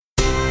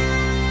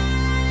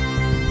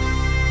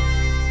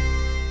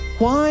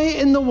Why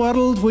in the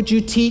world would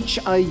you teach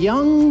a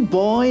young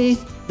boy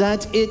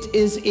that it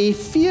is a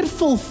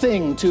fearful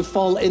thing to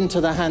fall into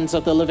the hands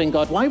of the living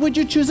God? Why would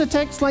you choose a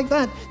text like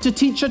that to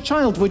teach a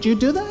child? Would you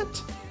do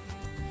that?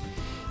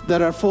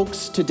 There are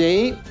folks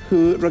today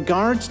who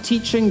regard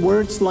teaching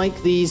words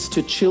like these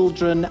to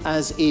children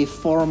as a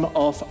form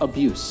of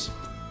abuse.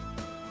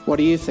 What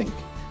do you think?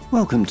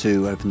 Welcome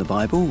to Open the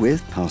Bible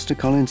with Pastor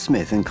Colin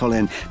Smith. And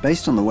Colin,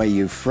 based on the way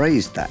you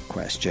phrased that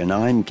question,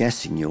 I'm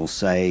guessing you'll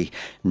say,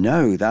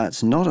 no,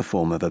 that's not a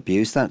form of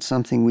abuse. That's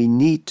something we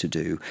need to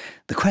do.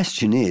 The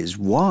question is,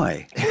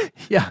 why?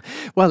 Yeah,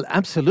 well,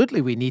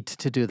 absolutely we need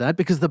to do that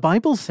because the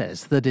Bible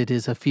says that it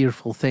is a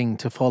fearful thing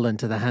to fall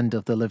into the hand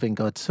of the living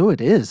God. So it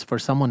is for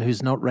someone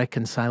who's not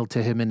reconciled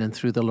to him in and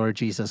through the Lord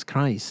Jesus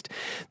Christ.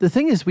 The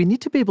thing is, we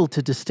need to be able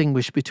to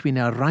distinguish between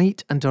a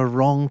right and a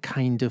wrong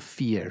kind of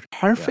fear.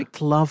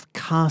 Perfect love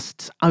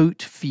casts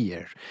out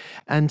fear.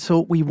 And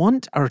so we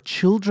want our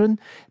children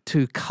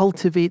to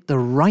cultivate the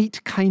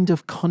right kind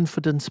of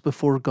confidence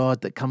before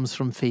God that comes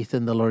from faith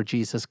in the Lord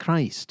Jesus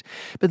Christ.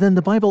 But then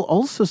the Bible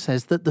also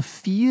says that the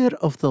fear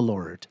of the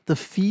Lord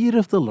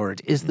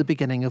is the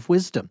beginning of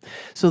wisdom.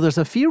 So there's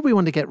a fear we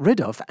want to get rid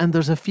of, and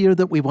there's a fear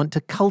that we want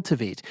to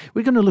cultivate.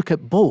 We're going to look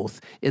at both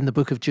in the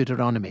book of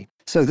Deuteronomy.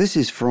 So this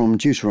is from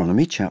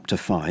Deuteronomy chapter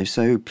 5,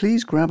 so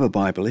please grab a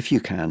Bible if you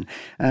can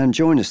and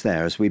join us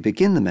there as we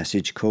begin the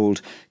message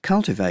called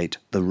Cultivate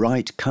the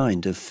Right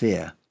Kind of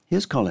Fear.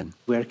 Here's Colin.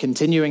 We're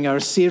continuing our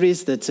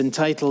series that's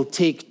entitled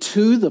Take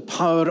Two, the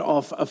Power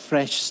of a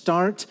Fresh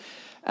Start.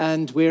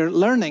 And we're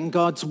learning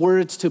God's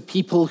words to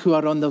people who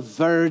are on the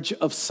verge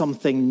of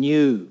something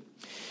new.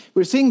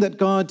 We're seeing that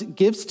God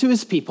gives to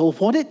his people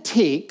what it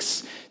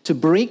takes to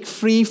break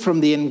free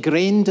from the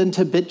ingrained and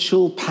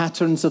habitual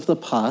patterns of the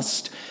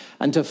past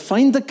and to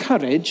find the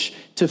courage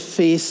to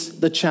face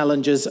the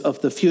challenges of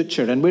the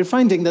future. And we're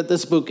finding that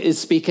this book is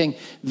speaking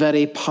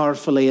very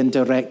powerfully and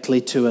directly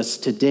to us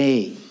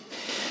today.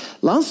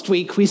 Last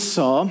week, we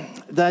saw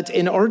that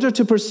in order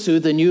to pursue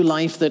the new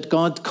life that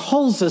God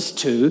calls us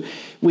to,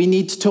 we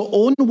need to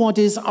own what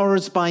is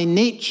ours by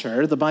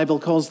nature. The Bible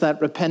calls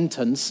that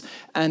repentance.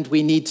 And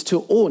we need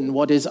to own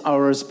what is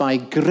ours by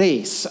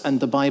grace. And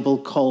the Bible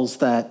calls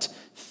that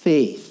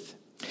faith.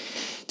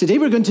 Today,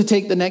 we're going to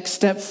take the next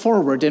step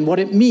forward in what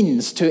it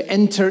means to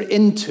enter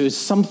into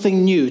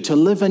something new, to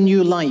live a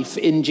new life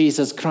in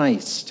Jesus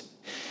Christ.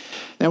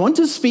 Now, I want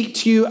to speak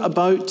to you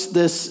about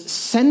this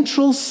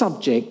central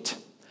subject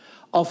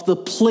of the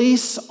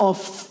place of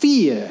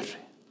fear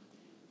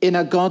in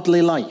a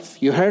godly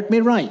life. You heard me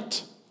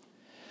right.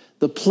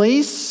 The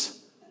place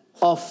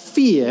of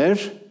fear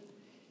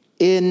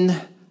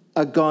in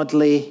a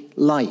godly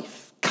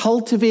life.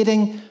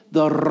 Cultivating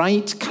the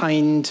right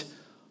kind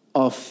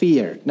of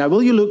fear. Now,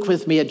 will you look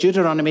with me at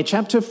Deuteronomy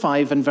chapter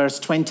 5 and verse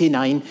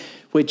 29,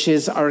 which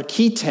is our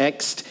key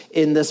text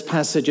in this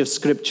passage of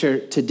Scripture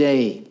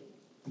today.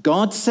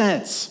 God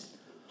says,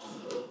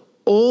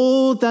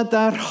 "Oh, that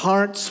their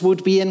hearts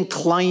would be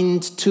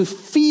inclined to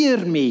fear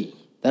me."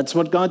 That's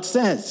what God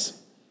says.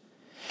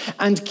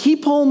 "And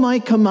keep all my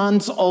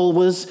commands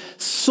always,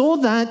 so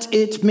that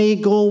it may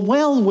go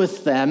well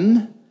with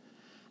them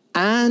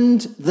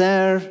and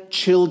their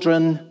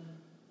children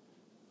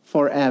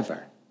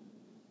forever."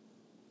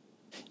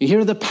 You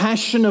hear the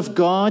passion of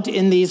God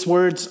in these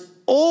words.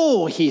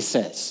 Oh, he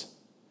says,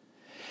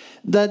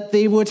 that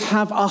they would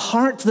have a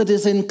heart that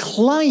is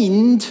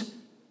inclined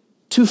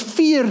to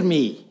fear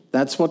me.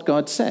 That's what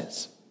God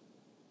says.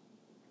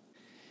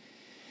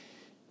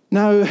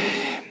 Now,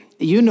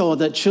 you know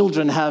that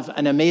children have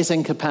an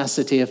amazing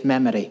capacity of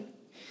memory.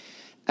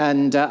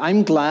 And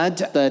I'm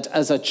glad that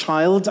as a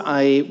child,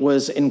 I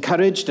was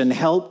encouraged and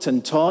helped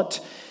and taught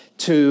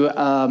to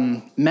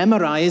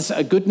memorize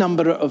a good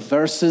number of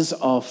verses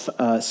of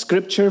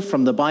Scripture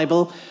from the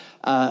Bible,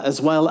 as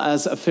well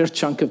as a fair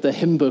chunk of the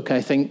hymn book,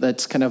 I think,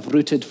 that's kind of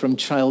rooted from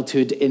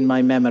childhood in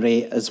my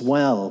memory as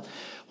well.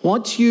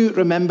 What you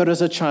remember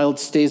as a child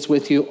stays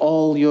with you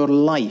all your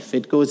life.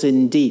 It goes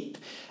in deep.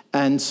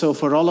 And so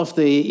for all of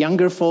the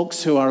younger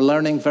folks who are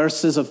learning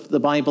verses of the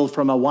Bible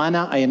from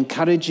Awana, I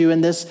encourage you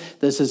in this.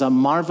 This is a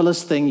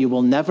marvelous thing. You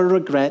will never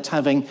regret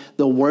having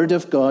the Word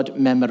of God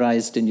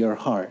memorized in your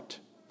heart.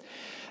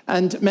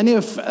 And many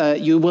of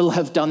you will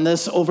have done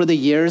this over the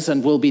years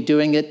and will be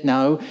doing it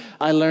now.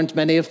 I learned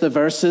many of the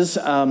verses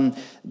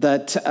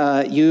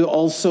that you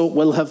also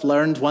will have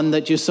learned. One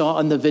that you saw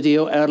on the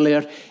video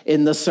earlier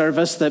in the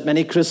service that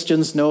many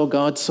Christians know.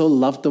 God so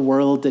loved the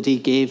world that he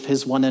gave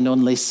his one and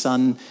only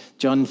Son.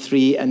 John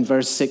 3 and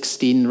verse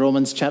 16.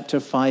 Romans chapter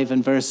 5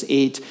 and verse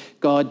 8.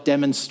 God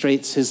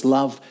demonstrates his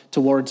love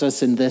towards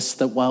us in this,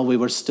 that while we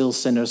were still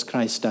sinners,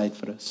 Christ died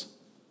for us.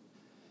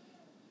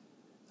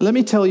 Let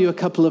me tell you a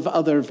couple of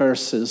other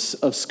verses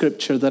of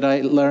Scripture that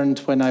I learned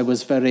when I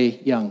was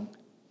very young.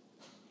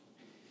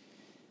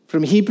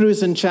 From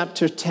Hebrews in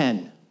chapter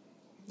 10,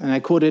 and I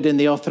quote it in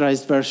the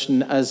Authorized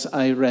Version as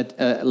I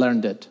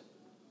learned it.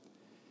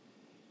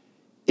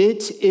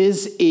 "It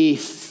is a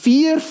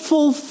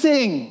fearful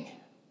thing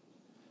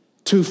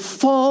to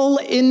fall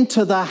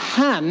into the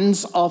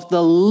hands of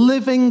the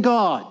living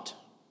God.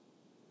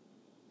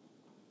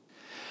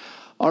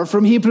 Or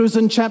from Hebrews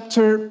in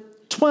chapter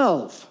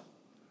 12,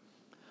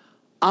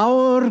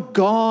 our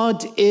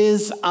God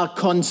is a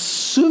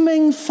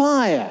consuming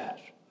fire.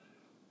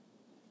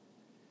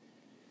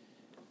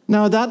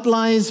 Now that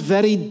lies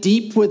very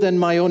deep within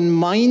my own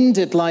mind.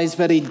 It lies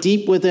very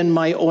deep within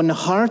my own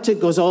heart. It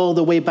goes all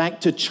the way back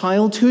to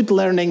childhood,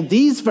 learning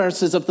these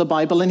verses of the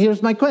Bible. And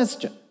here's my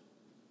question.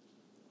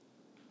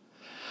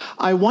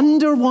 I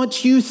wonder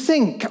what you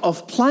think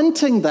of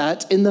planting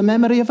that in the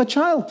memory of a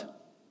child.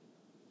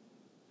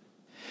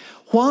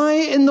 Why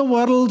in the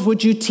world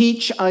would you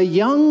teach a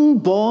young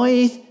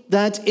boy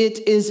that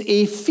it is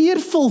a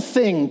fearful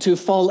thing to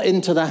fall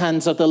into the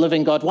hands of the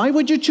living God? Why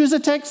would you choose a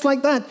text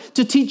like that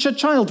to teach a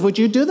child? Would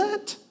you do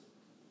that?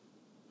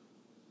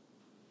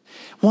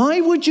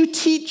 Why would you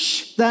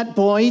teach that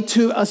boy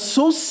to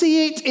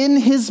associate in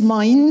his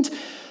mind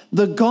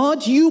the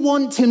God you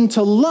want him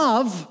to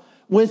love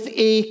with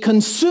a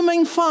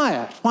consuming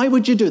fire? Why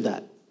would you do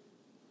that?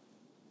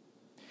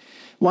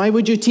 Why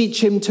would you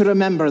teach him to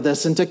remember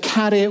this and to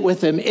carry it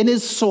with him in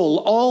his soul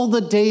all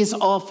the days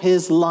of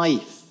his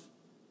life?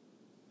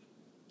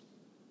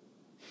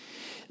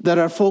 There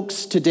are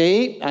folks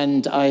today,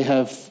 and I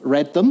have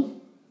read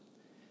them,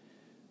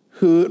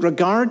 who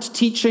regard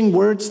teaching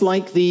words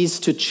like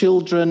these to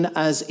children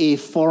as a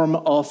form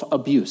of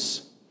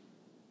abuse.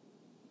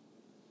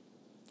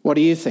 What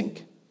do you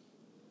think?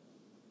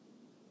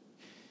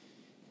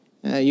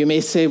 You may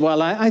say, well,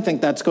 I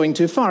think that's going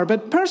too far.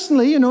 But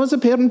personally, as a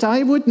parent,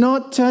 I would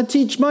not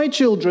teach my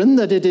children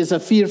that it is a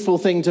fearful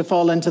thing to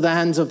fall into the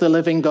hands of the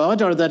living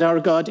God, or that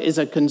our God is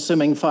a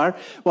consuming fire.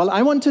 Well,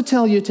 I want to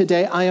tell you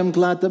today, I am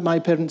glad that my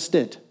parents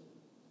did.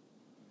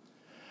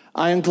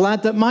 I am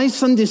glad that my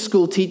Sunday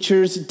school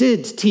teachers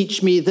did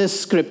teach me this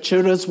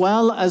scripture, as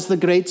well as the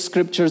great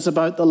scriptures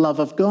about the love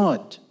of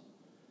God.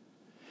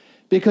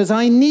 Because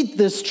I need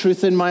this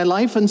truth in my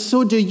life, and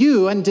so do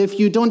you. And if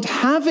you don't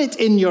have it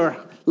in your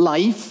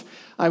life,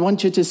 I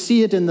want you to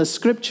see it in the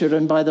scripture,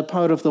 and by the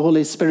power of the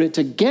Holy Spirit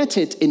to get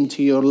it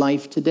into your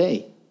life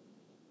today.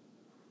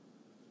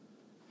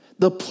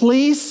 The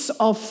place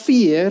of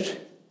fear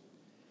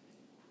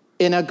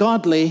in a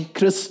godly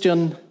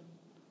Christian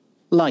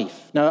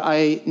life. Now,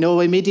 I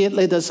know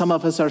immediately that some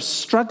of us are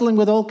struggling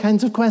with all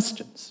kinds of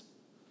questions.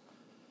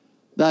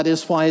 That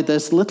is why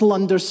this little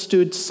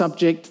understood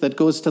subject that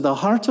goes to the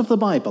heart of the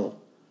Bible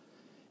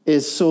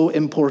is so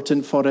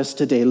important for us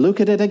today. Look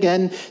at it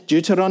again,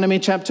 Deuteronomy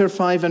chapter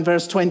 5 and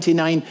verse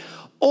 29.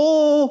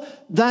 Oh,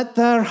 that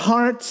their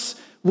hearts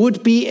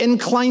would be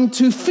inclined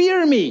to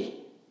fear me,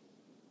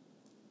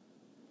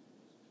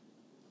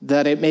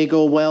 that it may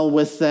go well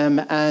with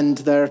them and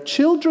their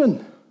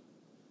children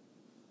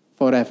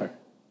forever.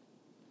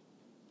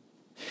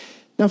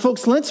 Now,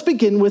 folks, let's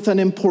begin with an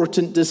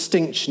important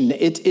distinction.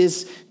 It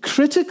is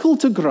critical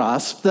to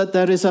grasp that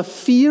there is a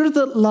fear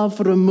that love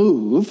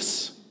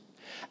removes,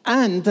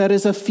 and there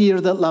is a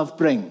fear that love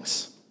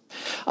brings.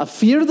 A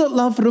fear that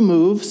love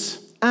removes,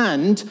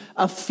 and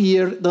a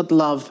fear that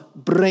love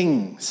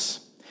brings.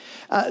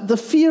 The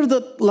fear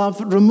that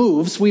love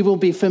removes, we will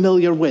be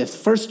familiar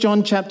with. 1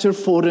 John chapter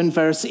 4 and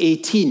verse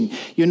 18.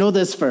 You know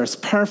this verse.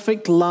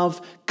 Perfect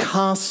love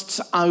casts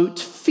out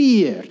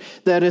fear.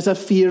 There is a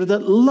fear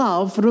that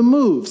love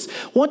removes.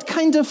 What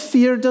kind of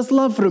fear does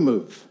love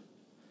remove?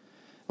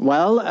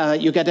 Well,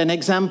 you get an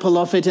example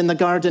of it in the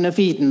Garden of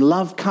Eden.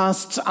 Love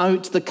casts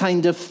out the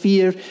kind of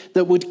fear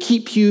that would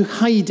keep you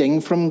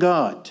hiding from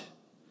God.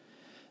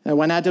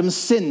 When Adam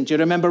sinned, do you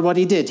remember what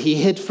he did? He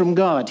hid from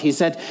God. He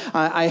said,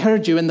 I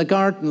heard you in the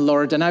garden,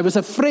 Lord, and I was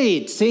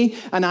afraid, see,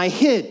 and I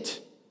hid.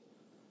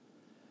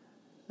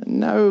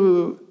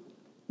 Now,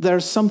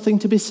 there's something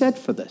to be said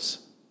for this.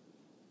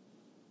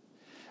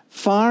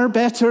 Far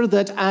better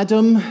that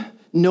Adam,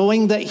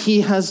 knowing that he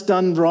has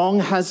done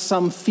wrong, has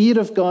some fear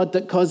of God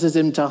that causes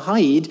him to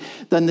hide,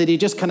 than that he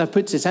just kind of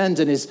puts his hands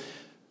in his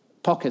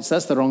pockets.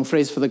 That's the wrong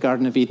phrase for the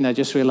Garden of Eden. I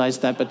just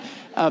realized that. But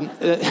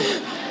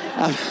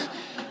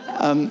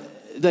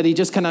that he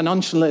just kind of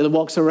nonchalantly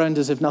walks around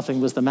as if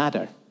nothing was the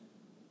matter.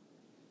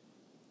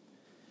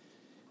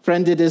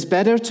 Friend, it is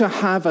better to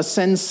have a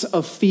sense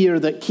of fear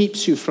that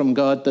keeps you from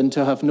God than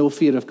to have no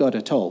fear of God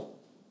at all.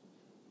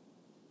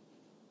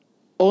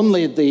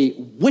 Only the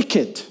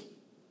wicked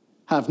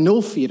have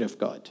no fear of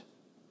God.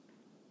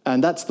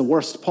 And that's the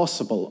worst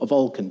possible of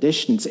all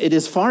conditions. It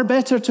is far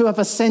better to have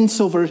a sense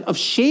of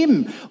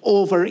shame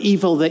over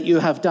evil that you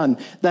have done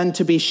than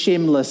to be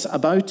shameless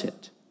about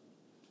it.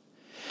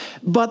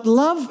 But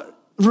love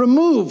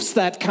removes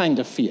that kind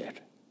of fear.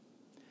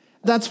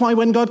 That's why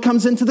when God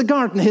comes into the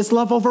garden, his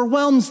love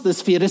overwhelms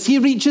this fear as he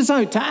reaches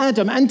out to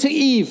Adam and to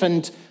Eve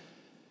and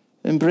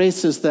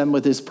embraces them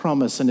with his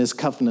promise and his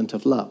covenant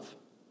of love.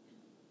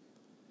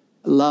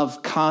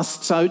 Love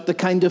casts out the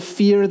kind of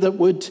fear that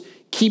would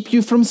keep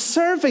you from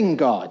serving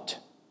God. Do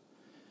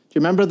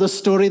you remember the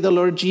story the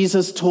Lord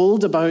Jesus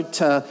told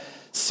about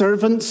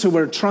servants who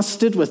were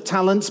trusted with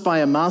talents by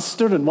a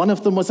master, and one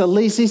of them was a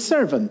lazy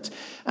servant.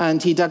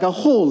 And he dug a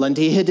hole and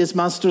he hid his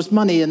master's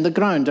money in the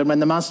ground. And when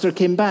the master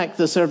came back,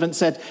 the servant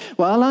said,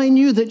 "Well, I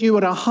knew that you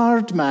were a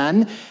hard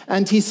man."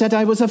 And he said,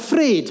 "I was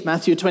afraid,"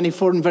 Matthew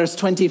 24 and verse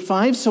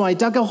 25. "So I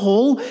dug a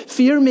hole.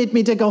 Fear made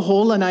me dig a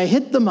hole, and I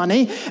hid the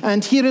money.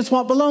 And here is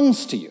what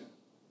belongs to you."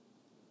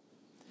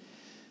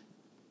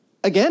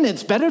 Again,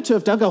 it's better to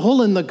have dug a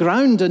hole in the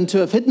ground and to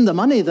have hidden the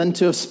money than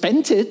to have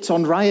spent it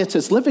on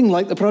riotous living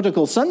like the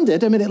prodigal son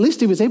did. I mean, at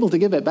least he was able to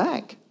give it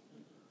back.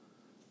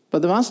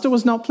 But the master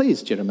was not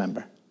pleased, you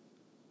remember.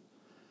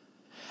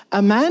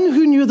 A man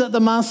who knew that the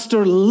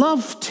master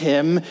loved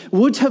him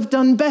would have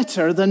done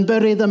better than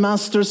bury the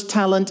master's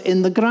talent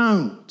in the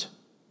ground.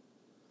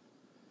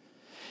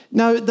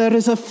 Now, there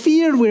is a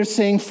fear, we're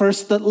saying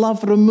first, that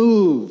love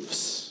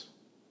removes.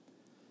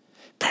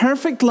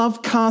 Perfect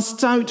love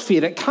casts out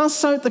fear. It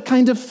casts out the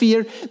kind of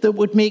fear that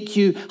would make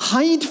you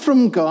hide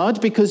from God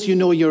because you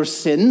know your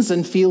sins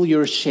and feel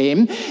your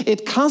shame.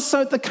 It casts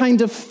out the kind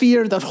of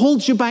fear that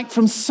holds you back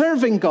from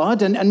serving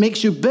God and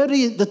makes you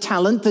bury the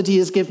talent that he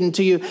has given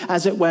to you,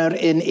 as it were,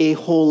 in a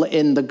hole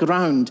in the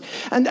ground.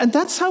 And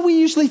that's how we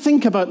usually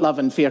think about love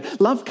and fear.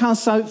 Love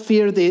casts out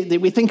fear.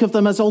 We think of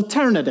them as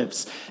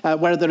alternatives.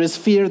 Where there is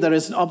fear, there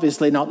is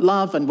obviously not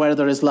love. And where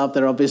there is love,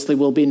 there obviously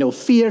will be no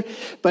fear.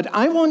 But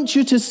I want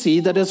you to see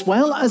that as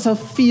well as a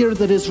fear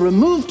that is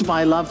removed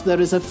by love, there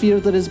is a fear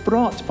that is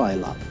brought by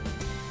love.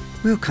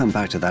 We'll come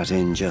back to that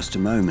in just a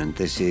moment.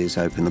 This is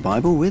Open the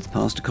Bible with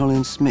Pastor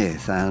Colin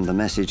Smith and a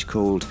message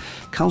called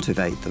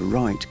Cultivate the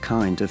Right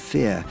Kind of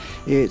Fear.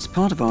 It's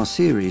part of our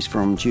series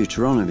from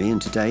Deuteronomy,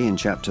 and today in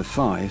chapter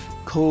 5,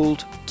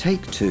 called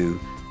Take 2,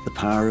 The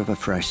Power of a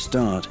Fresh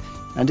Start.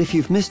 And if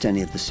you've missed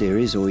any of the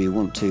series or you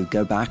want to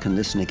go back and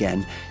listen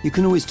again, you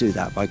can always do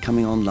that by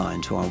coming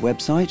online to our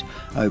website,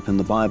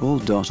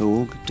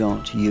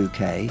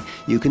 openthebible.org.uk.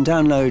 You can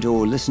download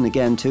or listen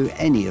again to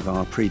any of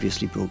our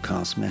previously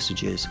broadcast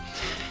messages.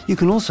 You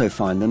can also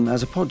find them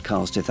as a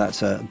podcast if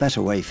that's a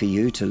better way for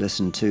you to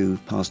listen to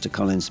Pastor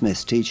Colin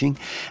Smith's teaching.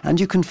 And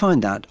you can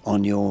find that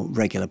on your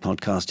regular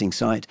podcasting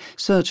site.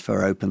 Search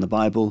for Open the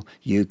Bible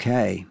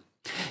UK.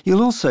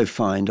 You'll also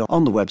find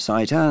on the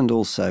website and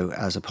also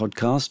as a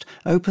podcast,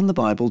 Open the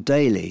Bible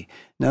Daily.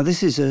 Now,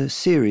 this is a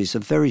series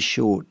of very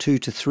short 2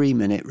 to 3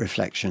 minute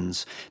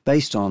reflections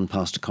based on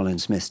Pastor Colin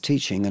Smith's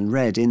teaching and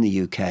read in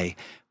the UK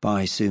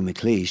by Sue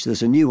McLeish.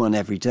 There's a new one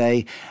every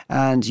day,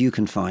 and you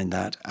can find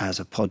that as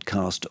a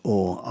podcast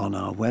or on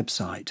our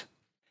website.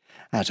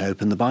 At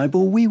Open the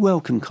Bible, we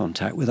welcome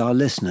contact with our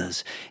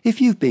listeners. If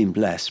you've been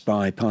blessed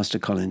by Pastor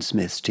Colin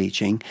Smith's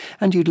teaching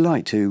and you'd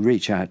like to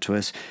reach out to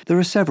us, there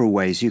are several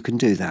ways you can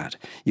do that.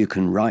 You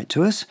can write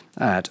to us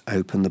at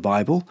Open the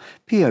Bible,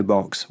 P.O.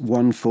 Box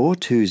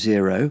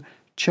 1420,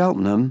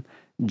 Cheltenham,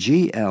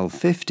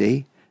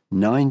 GL50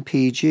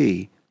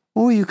 9PG.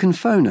 Or you can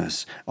phone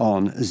us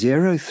on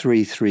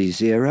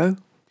 0330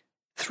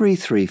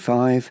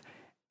 335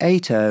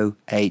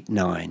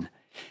 8089.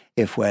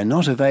 If we're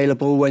not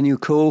available when you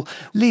call,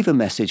 leave a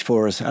message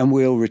for us and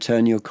we'll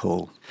return your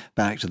call.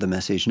 Back to the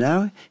message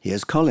now.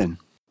 Here's Colin.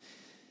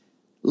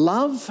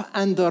 Love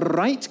and the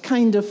right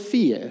kind of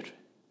fear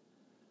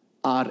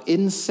are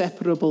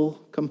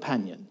inseparable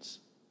companions.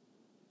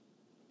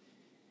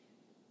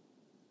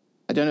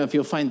 I don't know if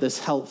you'll find this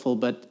helpful,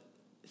 but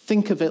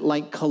think of it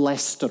like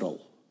cholesterol.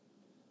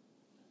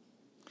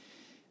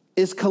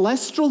 Is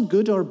cholesterol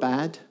good or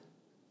bad?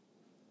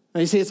 Now,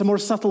 you see, it's a more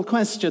subtle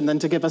question than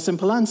to give a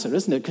simple answer,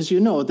 isn't it? Because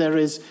you know there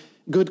is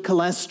good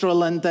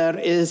cholesterol and there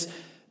is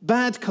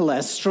bad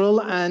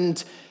cholesterol.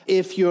 And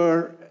if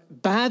your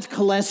bad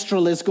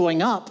cholesterol is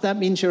going up, that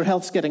means your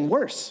health's getting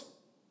worse.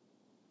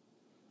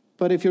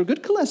 But if your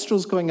good cholesterol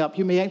is going up,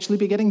 you may actually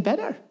be getting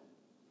better.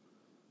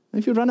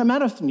 If you run a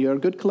marathon, your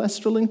good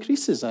cholesterol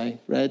increases, I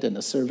read in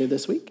a survey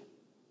this week.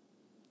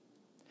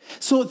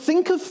 So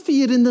think of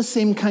fear in the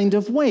same kind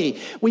of way.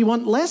 We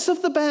want less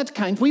of the bad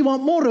kind. We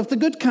want more of the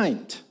good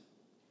kind.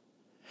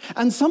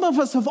 And some of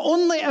us have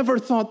only ever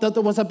thought that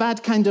there was a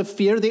bad kind of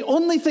fear. The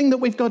only thing that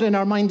we've got in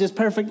our mind is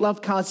perfect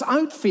love casts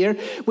out fear.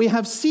 We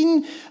have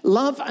seen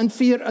love and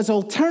fear as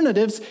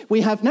alternatives.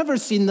 We have never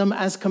seen them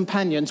as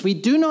companions. We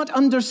do not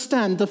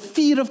understand the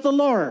fear of the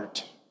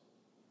Lord,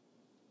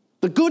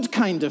 the good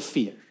kind of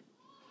fear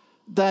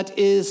that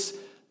is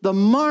the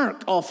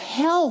mark of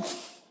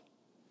health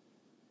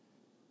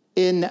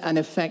in an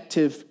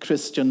effective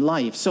Christian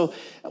life. So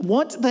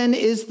what then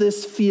is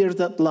this fear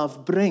that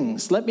love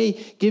brings? Let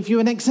me give you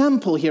an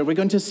example here. We're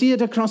going to see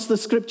it across the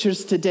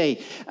scriptures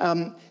today.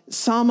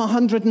 Psalm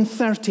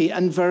 130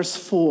 and verse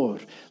 4.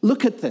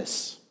 Look at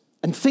this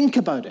and think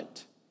about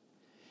it.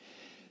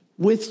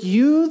 With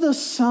you, the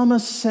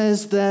psalmist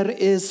says, there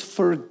is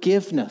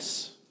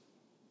forgiveness.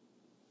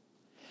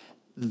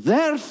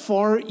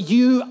 Therefore,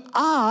 you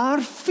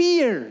are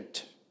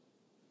feared.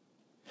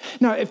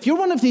 Now, if you're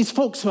one of these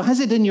folks who has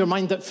it in your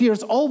mind that fear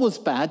is always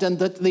bad and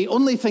that the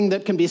only thing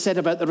that can be said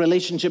about the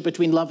relationship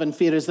between love and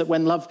fear is that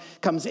when love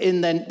comes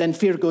in, then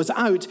fear goes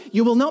out,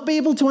 you will not be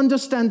able to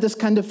understand this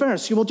kind of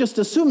verse. You will just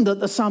assume that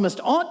the psalmist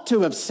ought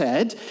to have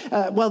said,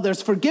 well,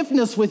 there's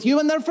forgiveness with you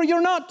and therefore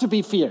you're not to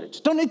be feared.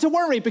 Don't need to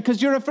worry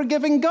because you're a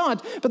forgiving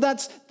God. But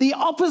that's the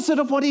opposite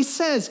of what he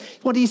says.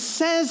 What he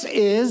says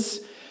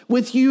is,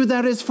 with you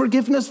there is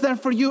forgiveness,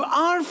 therefore you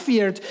are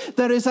feared.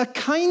 There is a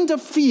kind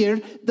of fear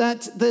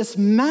that this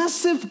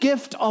massive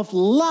gift of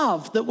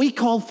love that we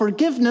call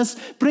forgiveness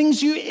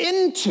brings you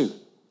into.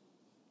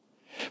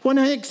 When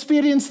I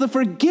experience the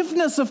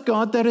forgiveness of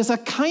God, there is a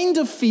kind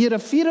of fear, a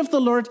fear of the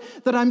Lord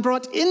that I'm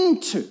brought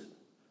into.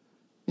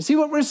 You see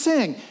what we're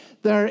saying?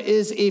 There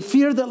is a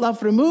fear that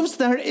love removes.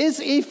 There is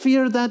a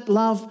fear that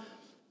love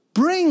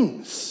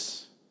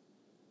brings.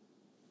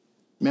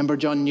 Remember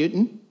John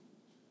Newton?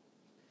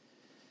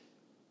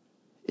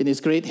 In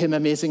his great hymn,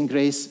 Amazing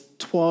Grace,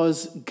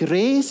 "'Twas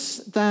grace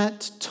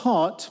that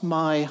taught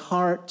my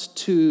heart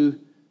to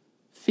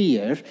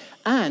fear,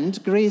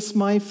 and grace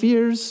my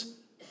fears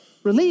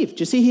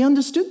relieved." You see, he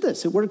understood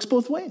this. It works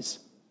both ways.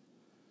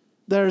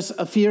 There's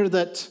a fear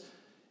that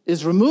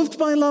is removed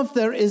by love.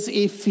 There is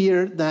a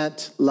fear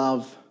that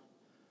love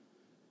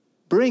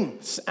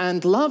brings.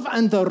 And love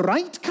and the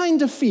right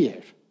kind of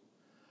fear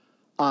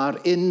are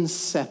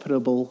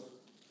inseparable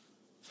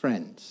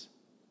friends.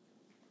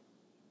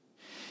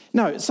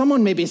 Now,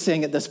 someone may be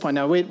saying at this point,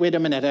 now, wait a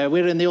minute,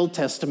 we're in the Old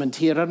Testament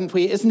here, aren't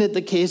we? Isn't it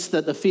the case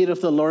that the fear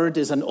of the Lord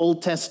is an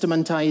Old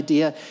Testament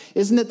idea?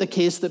 Isn't it the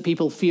case that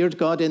people feared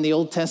God in the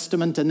Old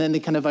Testament and then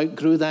they kind of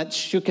outgrew that,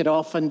 shook it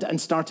off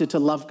and started to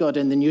love God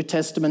in the New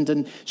Testament?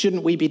 And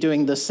shouldn't we be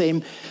doing the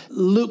same?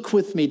 Look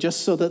with me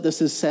just so that this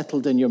is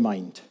settled in your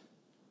mind.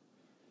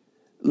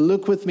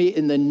 Look with me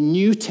in the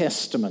New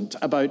Testament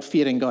about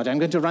fearing God. I'm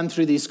going to run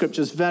through these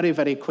scriptures very,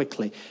 very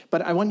quickly.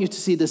 But I want you to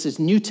see this is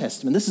New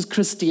Testament. This is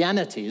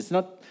Christianity. It's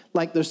not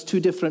like there's two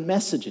different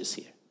messages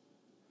here.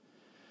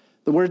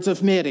 The words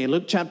of Mary,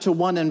 Luke chapter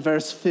 1 and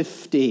verse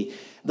 50.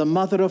 The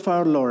mother of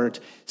our Lord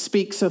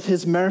speaks of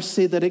his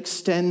mercy that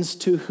extends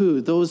to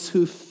who? Those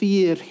who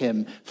fear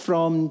him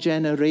from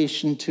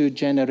generation to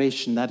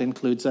generation. That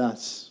includes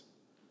us.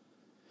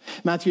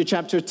 Matthew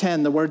chapter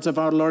 10, the words of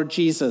our Lord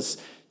Jesus.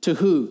 To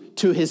who?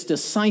 To his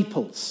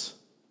disciples.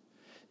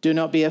 Do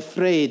not be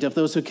afraid of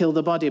those who kill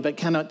the body, but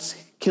cannot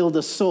kill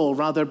the soul.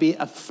 Rather, be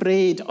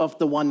afraid of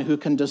the one who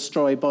can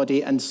destroy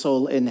body and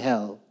soul in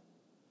hell.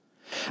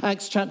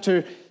 Acts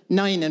chapter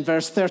 9 and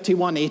verse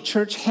 31, a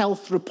church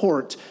health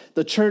report.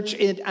 The church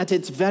at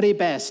its very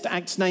best,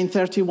 Acts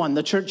 9:31,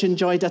 the church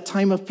enjoyed a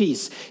time of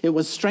peace. It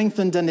was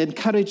strengthened and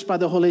encouraged by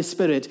the Holy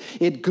Spirit.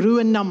 It grew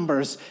in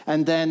numbers,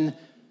 and then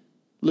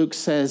Luke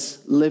says,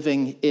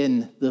 living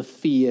in the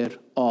fear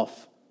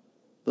of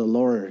the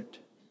Lord.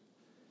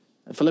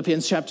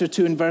 Philippians chapter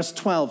 2 and verse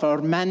 12,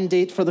 our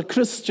mandate for the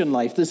Christian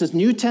life. This is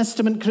New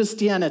Testament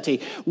Christianity.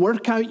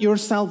 Work out your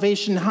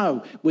salvation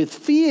how? With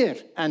fear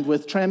and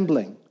with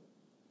trembling.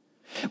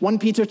 1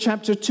 Peter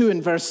chapter 2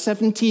 and verse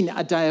 17,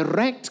 a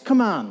direct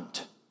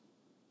command.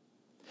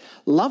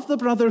 Love the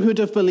brotherhood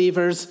of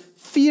believers,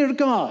 fear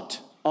God,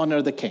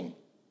 honor the king.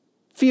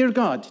 Fear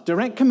God,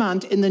 direct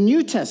command in the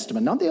New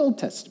Testament, not the Old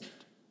Testament.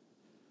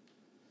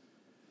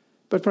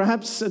 But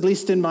perhaps, at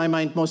least in my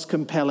mind, most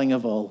compelling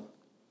of all,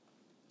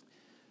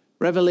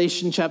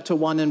 Revelation chapter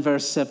 1 and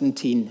verse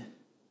 17.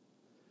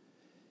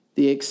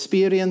 The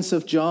experience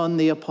of John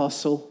the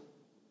Apostle,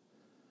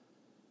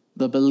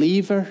 the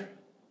believer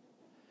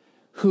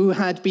who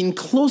had been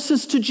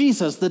closest to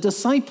Jesus, the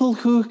disciple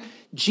who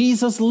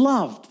Jesus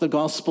loved, the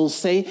Gospels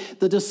say,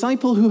 the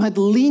disciple who had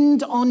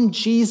leaned on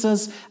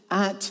Jesus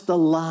at the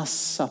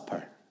Last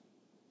Supper.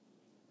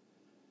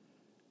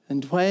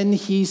 And when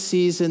he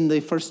sees in the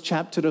first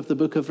chapter of the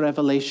book of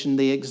Revelation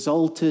the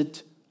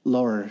exalted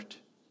Lord,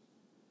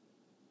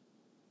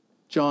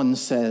 John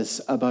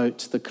says about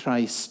the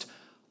Christ,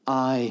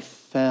 I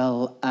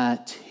fell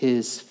at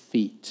his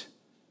feet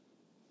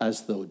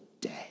as though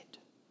dead.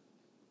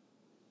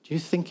 Do you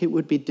think it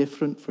would be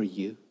different for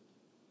you?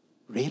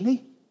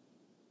 Really?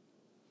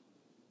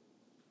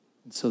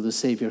 And so the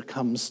Savior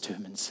comes to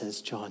him and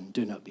says, John,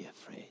 do not be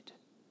afraid,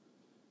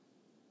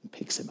 and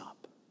picks him up.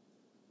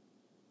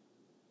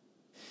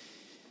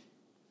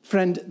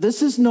 Friend,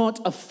 this is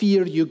not a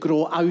fear you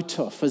grow out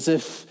of, as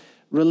if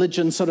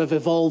religion sort of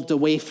evolved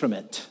away from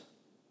it.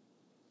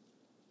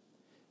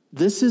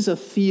 This is a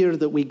fear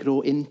that we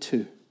grow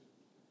into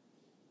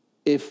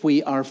if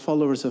we are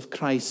followers of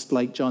Christ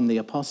like John the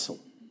Apostle.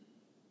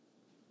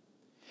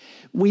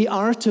 We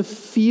are to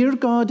fear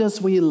God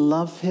as we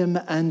love him,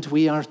 and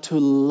we are to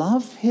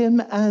love him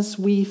as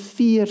we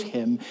fear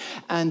him.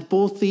 And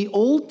both the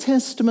Old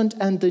Testament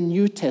and the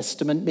New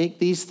Testament make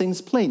these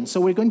things plain. So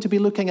we're going to be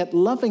looking at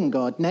loving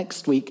God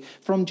next week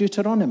from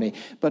Deuteronomy.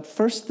 But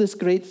first, this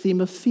great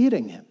theme of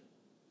fearing him.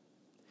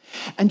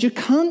 And you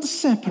can't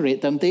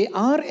separate them. They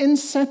are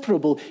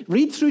inseparable.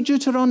 Read through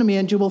Deuteronomy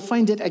and you will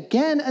find it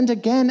again and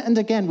again and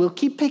again. We'll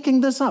keep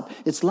picking this up.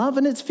 It's love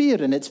and it's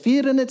fear, and it's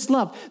fear and it's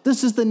love.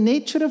 This is the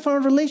nature of our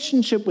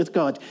relationship with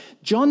God.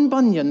 John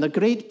Bunyan, the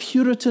great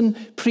Puritan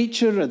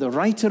preacher, the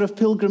writer of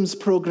Pilgrim's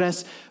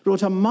Progress,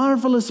 wrote a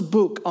marvelous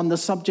book on the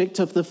subject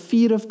of the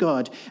fear of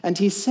God. And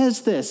he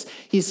says this,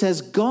 he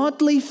says,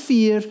 godly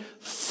fear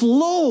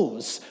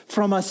flows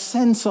from a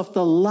sense of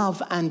the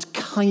love and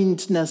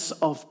kindness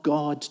of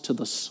God to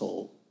the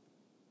soul.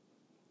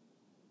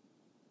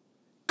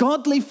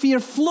 Godly fear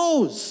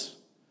flows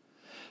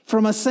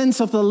from a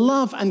sense of the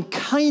love and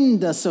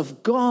kindness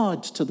of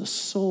God to the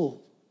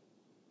soul.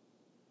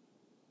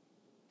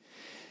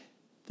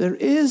 There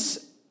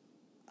is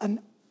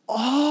an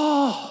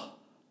awe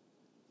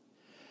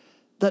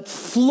that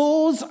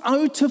flows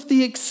out of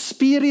the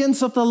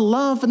experience of the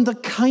love and the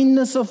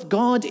kindness of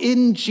God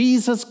in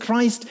Jesus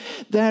Christ.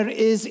 There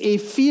is a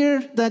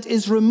fear that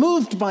is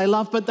removed by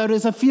love, but there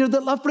is a fear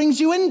that love brings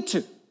you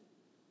into.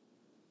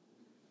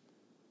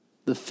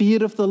 The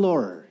fear of the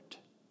Lord.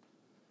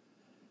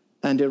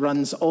 And it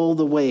runs all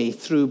the way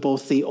through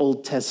both the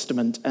Old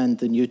Testament and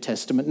the New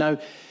Testament. Now,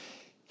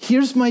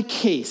 here's my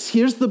case.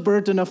 Here's the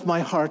burden of my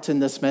heart in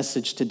this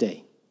message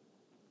today.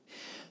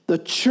 The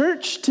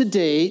church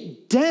today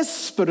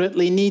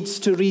desperately needs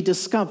to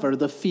rediscover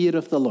the fear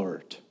of the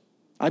Lord.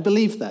 I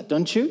believe that,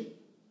 don't you?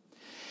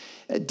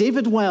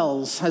 David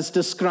Wells has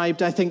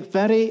described, I think,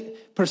 very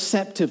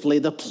perceptively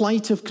the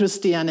plight of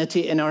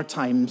Christianity in our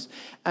times.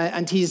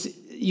 And he's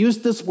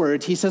used this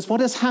word. He says,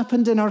 what has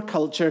happened in our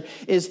culture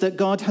is that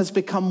God has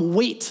become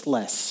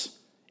weightless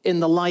in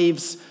the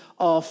lives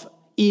of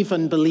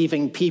even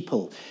believing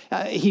people.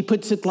 He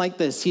puts it like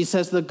this. He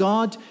says, the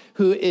God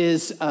who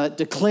is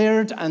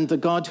declared and the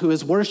God who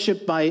is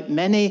worshipped by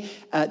many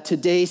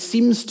today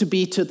seems to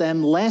be to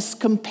them less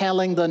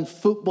compelling than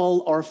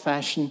football or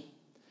fashion.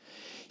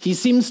 He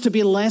seems to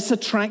be less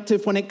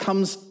attractive when it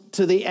comes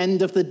to the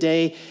end of the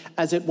day,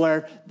 as it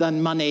were,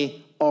 than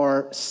money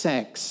or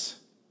sex.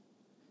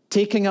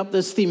 Taking up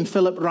this theme,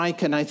 Philip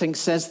Ryken, I think,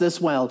 says this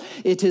well.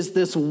 It is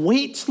this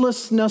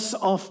weightlessness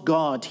of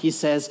God, he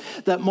says,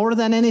 that more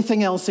than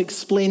anything else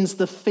explains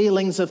the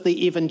failings of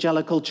the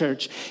evangelical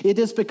church. It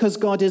is because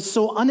God is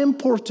so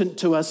unimportant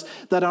to us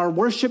that our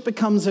worship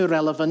becomes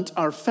irrelevant,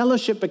 our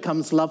fellowship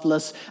becomes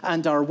loveless,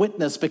 and our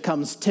witness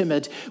becomes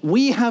timid.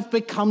 We have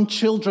become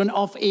children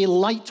of a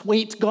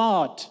lightweight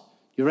God.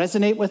 You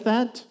resonate with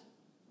that?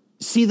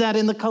 See that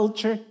in the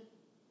culture?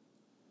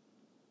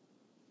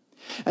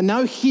 And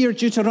now here,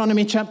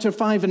 Deuteronomy chapter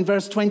 5 and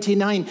verse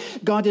 29,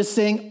 God is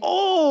saying,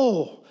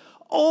 oh,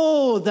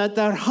 that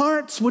their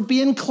hearts would be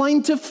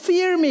inclined to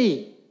fear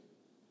me,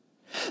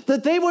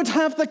 that they would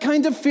have the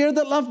kind of fear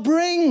that love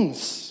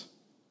brings.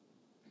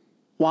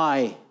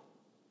 Why?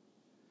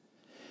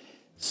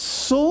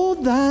 So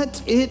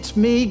that it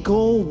may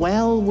go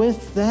well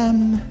with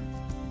them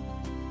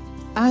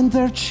and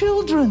their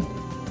children.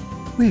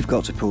 We've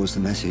got to pause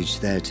the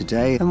message there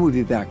today, and we'll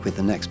be back with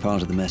the next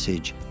part of the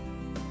message.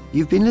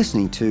 You've been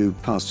listening to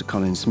Pastor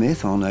Colin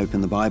Smith on Open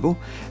the Bible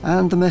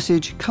and the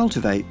message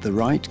Cultivate the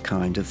Right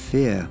Kind of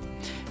Fear.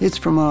 It's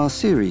from our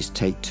series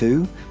Take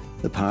 2,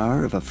 The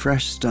Power of a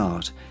Fresh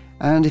Start.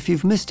 And if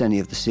you've missed any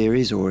of the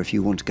series, or if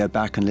you want to go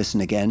back and listen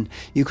again,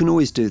 you can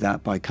always do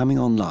that by coming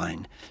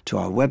online to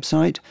our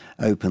website,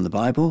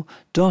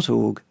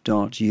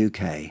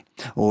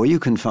 openthebible.org.uk. Or you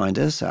can find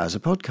us as a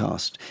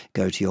podcast.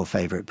 Go to your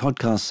favourite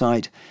podcast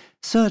site,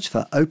 search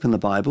for Open the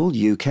Bible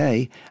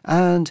UK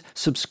and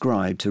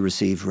subscribe to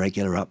receive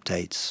regular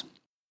updates.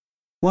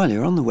 While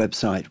you're on the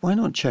website, why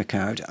not check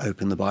out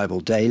Open the Bible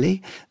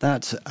Daily?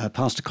 That's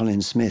Pastor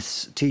Colin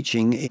Smith's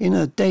teaching in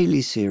a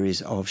daily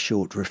series of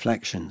short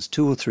reflections,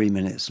 2 or 3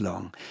 minutes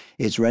long.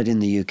 It's read in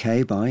the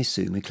UK by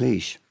Sue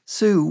McLeish.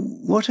 Sue,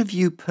 what have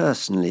you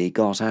personally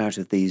got out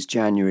of these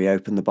January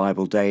Open the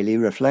Bible Daily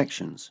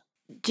reflections?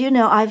 Do you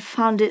know, I've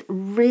found it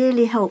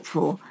really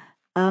helpful.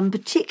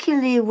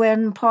 Particularly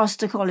when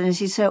Pastor Colin, as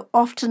he so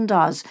often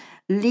does,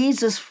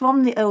 leads us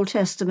from the Old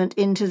Testament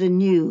into the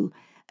New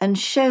and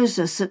shows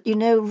us that,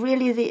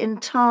 really the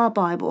entire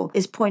Bible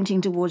is pointing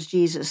towards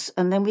Jesus.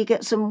 And then we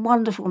get some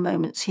wonderful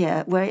moments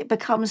here where it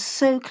becomes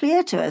so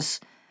clear to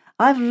us.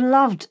 I've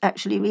loved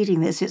actually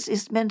reading this.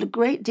 It's meant a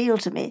great deal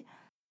to me.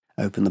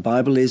 Open the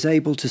Bible is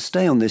able to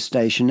stay on this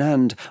station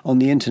and on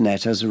the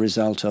internet as a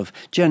result of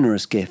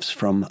generous gifts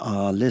from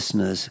our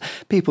listeners,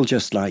 people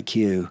just like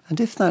you. And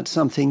if that's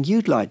something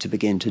you'd like to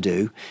begin to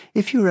do,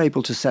 if you're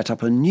able to set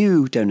up a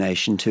new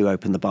donation to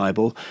Open the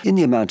Bible in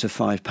the amount of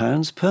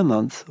 £5 per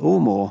month or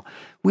more,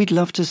 we'd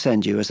love to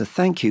send you as a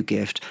thank you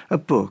gift a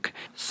book,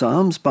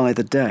 Psalms by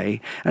the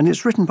Day, and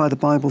it's written by the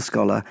Bible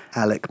scholar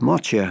Alec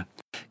Motcher.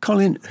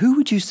 Colin, who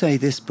would you say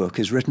this book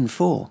is written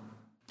for?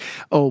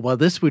 Oh, well,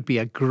 this would be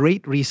a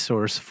great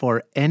resource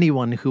for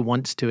anyone who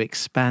wants to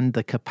expand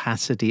the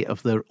capacity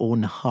of their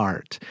own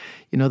heart.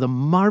 You know, the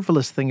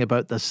marvelous thing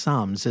about the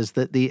Psalms is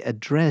that they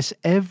address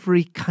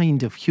every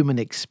kind of human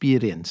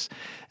experience.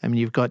 I mean,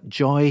 you've got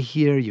joy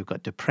here, you've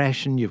got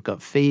depression, you've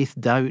got faith,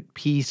 doubt,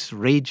 peace,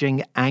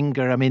 raging,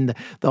 anger. I mean,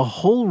 the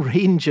whole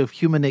range of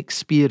human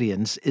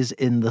experience is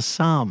in the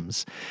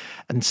Psalms.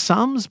 And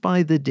Psalms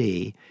by the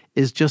Day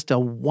is just a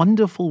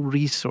wonderful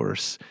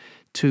resource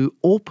to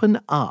open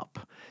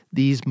up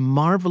these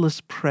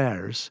marvelous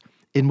prayers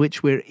in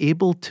which we're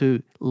able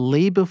to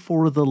lay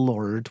before the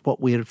Lord what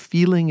we're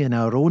feeling in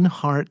our own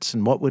hearts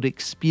and what we're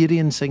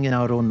experiencing in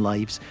our own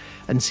lives,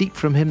 and seek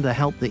from Him the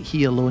help that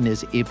He alone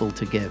is able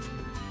to give.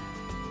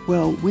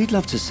 Well, we'd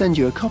love to send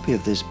you a copy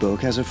of this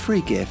book as a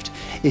free gift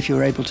if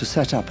you're able to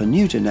set up a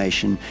new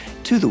donation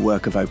to the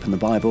work of Open the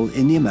Bible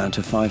in the amount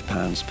of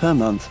 £5 per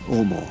month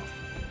or more.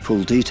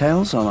 Full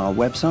details on our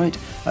website,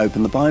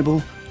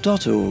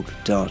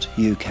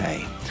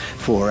 openthebible.org.uk.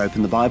 For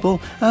Open the Bible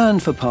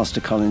and for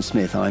Pastor Colin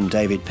Smith, I'm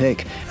David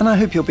Pick, and I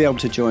hope you'll be able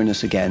to join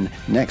us again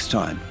next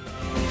time.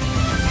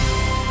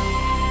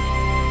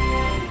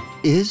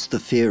 Is the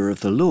fear of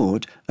the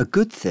Lord a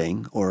good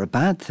thing or a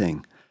bad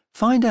thing?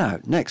 Find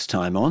out next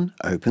time on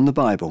Open the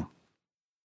Bible.